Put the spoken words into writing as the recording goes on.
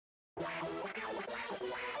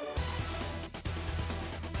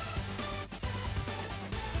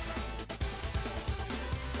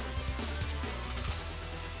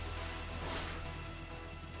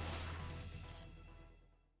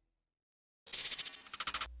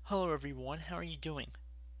Hello everyone, how are you doing?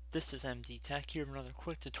 This is MD Tech here with another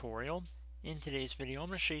quick tutorial. In today's video, I'm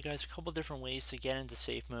going to show you guys a couple different ways to get into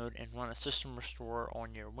safe mode and run a system restore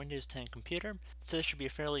on your Windows 10 computer. So this should be a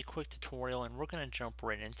fairly quick tutorial and we're going to jump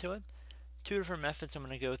right into it. Two different methods I'm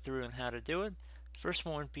going to go through and how to do it. First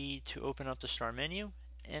one would be to open up the start menu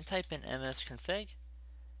and type in msconfig.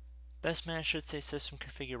 Best match should say system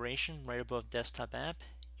configuration right above desktop app.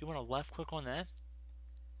 You want to left click on that.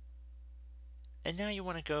 And now you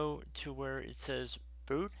want to go to where it says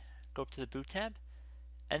boot, go up to the boot tab,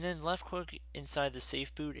 and then left click inside the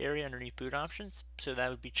safe boot area underneath boot options, so that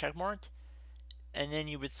would be checkmarked, and then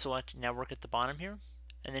you would select network at the bottom here,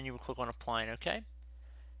 and then you would click on apply and OK.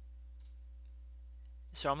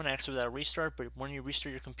 So I'm going to exit without a restart, but when you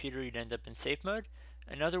restart your computer you'd end up in safe mode.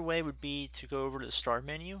 Another way would be to go over to the start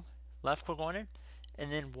menu, left click on it,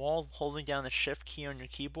 and then while holding down the shift key on your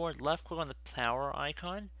keyboard, left click on the power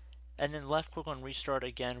icon, and then left click on restart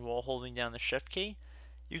again while holding down the shift key.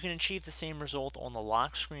 You can achieve the same result on the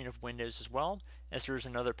lock screen of Windows as well, as there is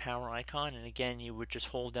another power icon, and again you would just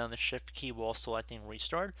hold down the shift key while selecting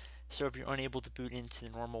restart. So if you're unable to boot into the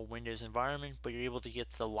normal Windows environment but you're able to get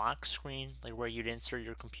to the lock screen, like where you'd insert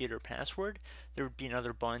your computer password, there would be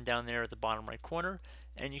another button down there at the bottom right corner,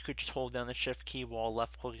 and you could just hold down the shift key while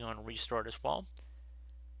left clicking on restart as well.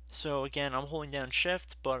 So again, I'm holding down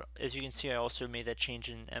shift, but as you can see I also made that change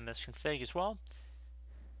in msconfig as well.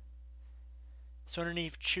 So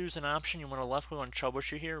underneath choose an option, you want to left click on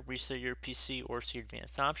troubleshoot here, reset your PC or see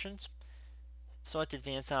advanced options. Select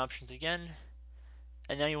advanced options again,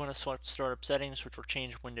 and now you want to select startup settings, which will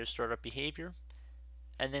change Windows startup behavior,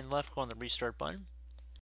 and then left click on the restart button.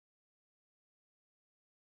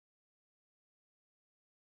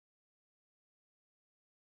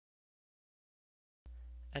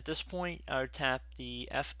 At this point, I would tap the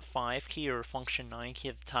F5 key or function 9 key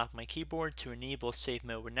at the top of my keyboard to enable safe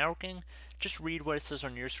mode with networking. Just read what it says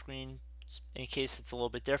on your screen in case it's a little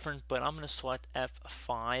bit different, but I'm going to select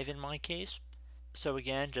F5 in my case. So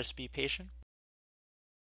again, just be patient.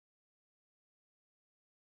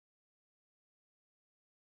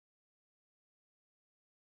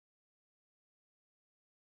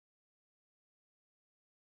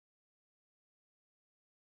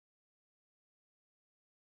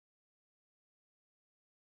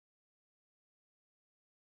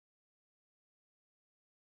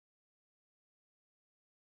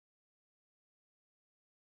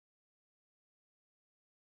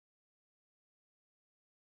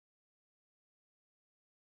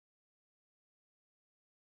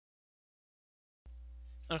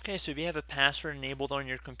 Okay, so if you have a password enabled on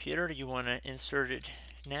your computer, you want to insert it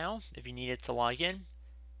now if you need it to log in.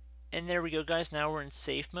 And there we go, guys. Now we're in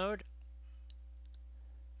safe mode.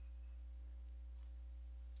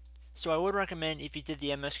 So I would recommend, if you did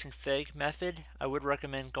the msconfig method, I would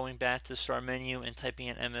recommend going back to the start menu and typing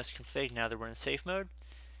in msconfig now that we're in safe mode.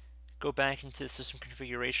 Go back into the system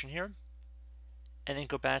configuration here, and then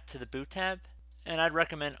go back to the boot tab. And I'd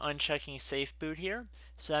recommend unchecking safe boot here,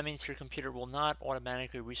 so that means your computer will not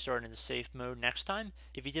automatically restart into safe mode next time.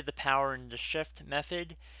 If you did the power and the shift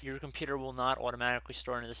method, your computer will not automatically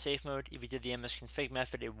start into safe mode. If you did the msconfig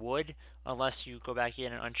method, it would, unless you go back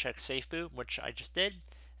in and uncheck safe boot, which I just did,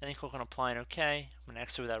 and then click on apply and OK. I'm going to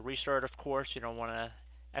exit without restart, of course. You don't want to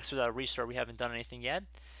exit without restart. We haven't done anything yet.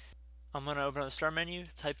 I'm going to open up the start menu,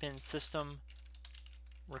 type in system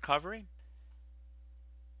recovery.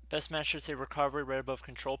 Best match should say recovery right above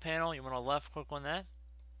control panel. You want to left click on that.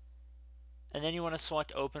 And then you want to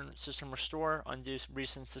select open system restore, undo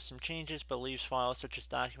recent system changes, but leaves files such as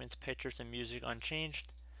documents, pictures, and music unchanged.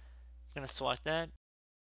 I'm going to select that.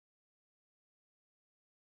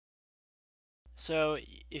 So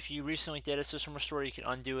if you recently did a system restore, you can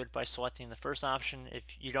undo it by selecting the first option. If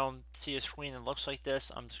you don't see a screen that looks like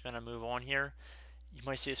this, I'm just going to move on here. You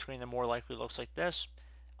might see a screen that more likely looks like this.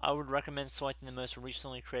 I would recommend selecting the most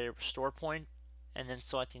recently created restore point, and then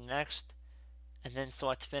selecting next, and then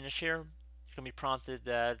select finish here. You're going to be prompted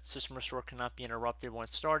that system restore cannot be interrupted when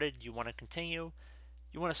started. You want to continue.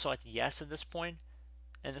 You want to select yes at this point,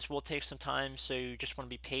 and this will take some time, so you just want to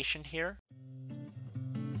be patient here.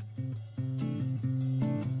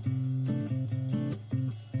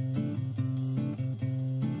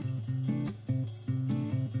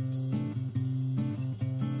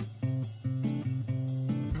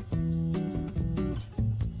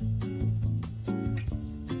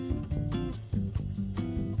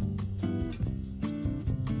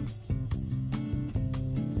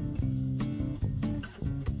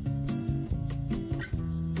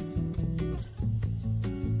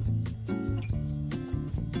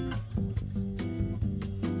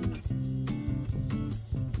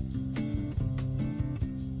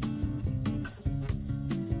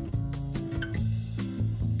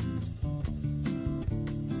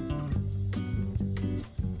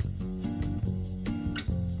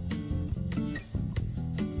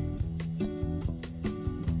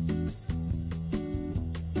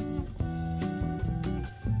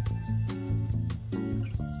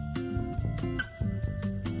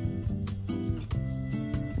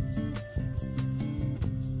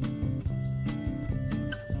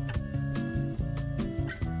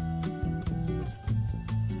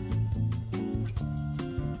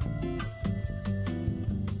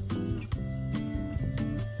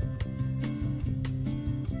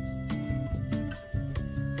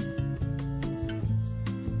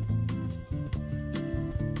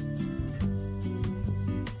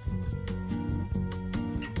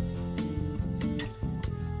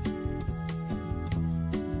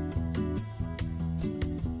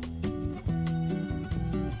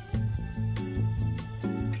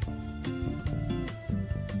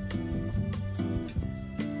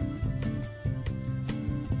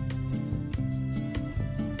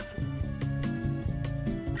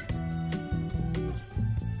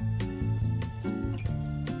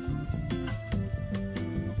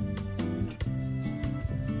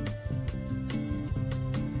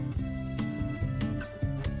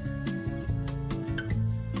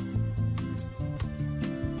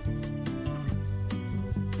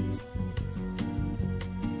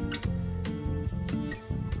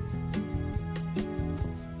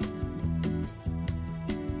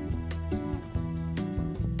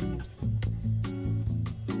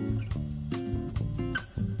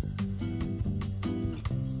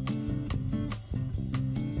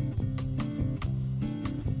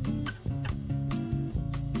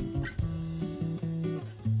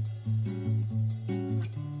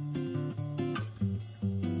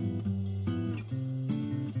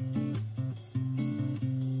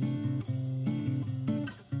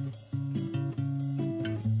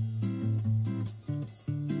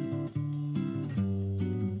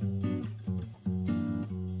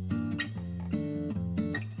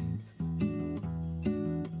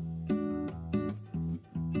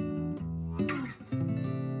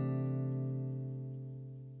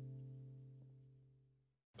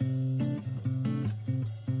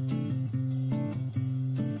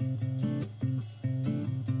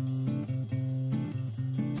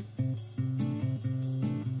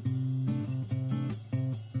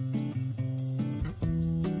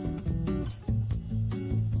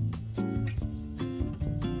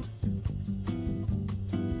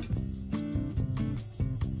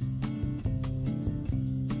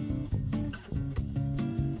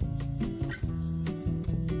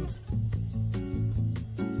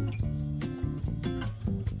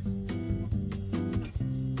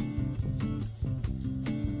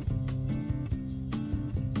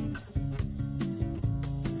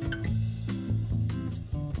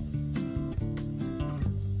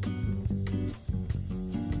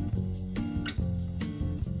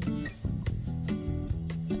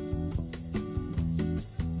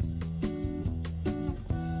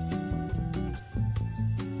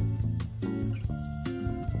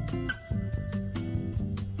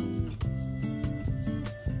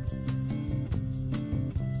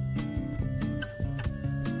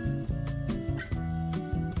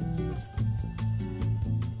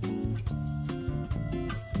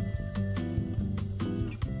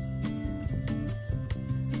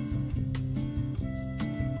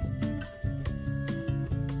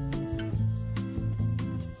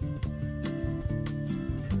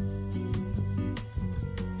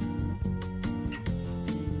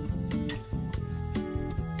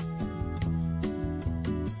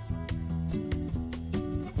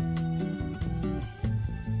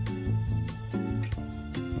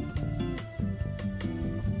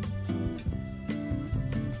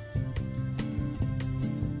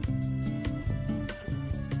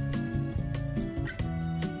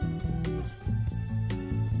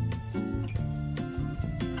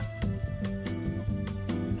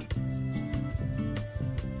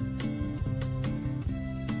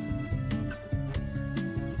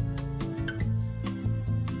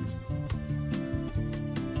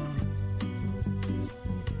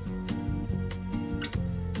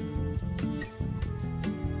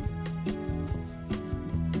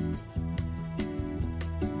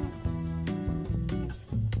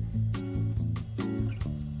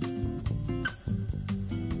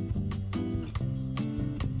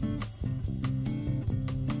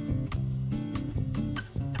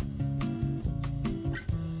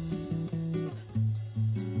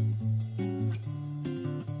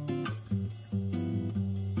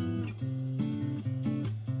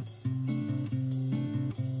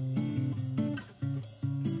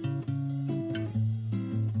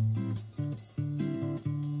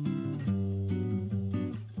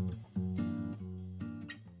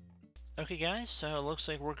 Okay guys, so it looks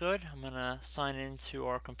like we're good. I'm going to sign into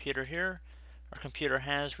our computer here. Our computer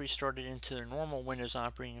has restarted into the normal Windows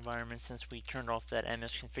operating environment since we turned off that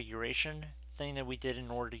MS configuration thing that we did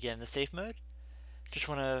in order to get into safe mode. Just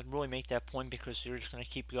want to really make that point because you're just going to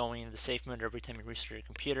keep going into safe mode every time you restart your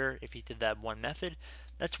computer if you did that one method.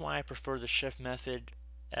 That's why I prefer the shift method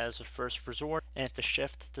as a first resort, and if the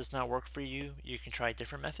shift does not work for you, you can try a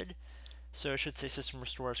different method. So it should say system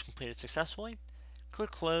restore is completed successfully.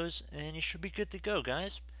 Click close and you should be good to go,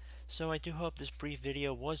 guys. So I do hope this brief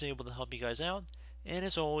video was able to help you guys out, and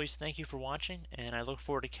as always, thank you for watching, and I look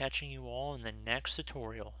forward to catching you all in the next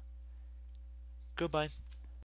tutorial. Goodbye.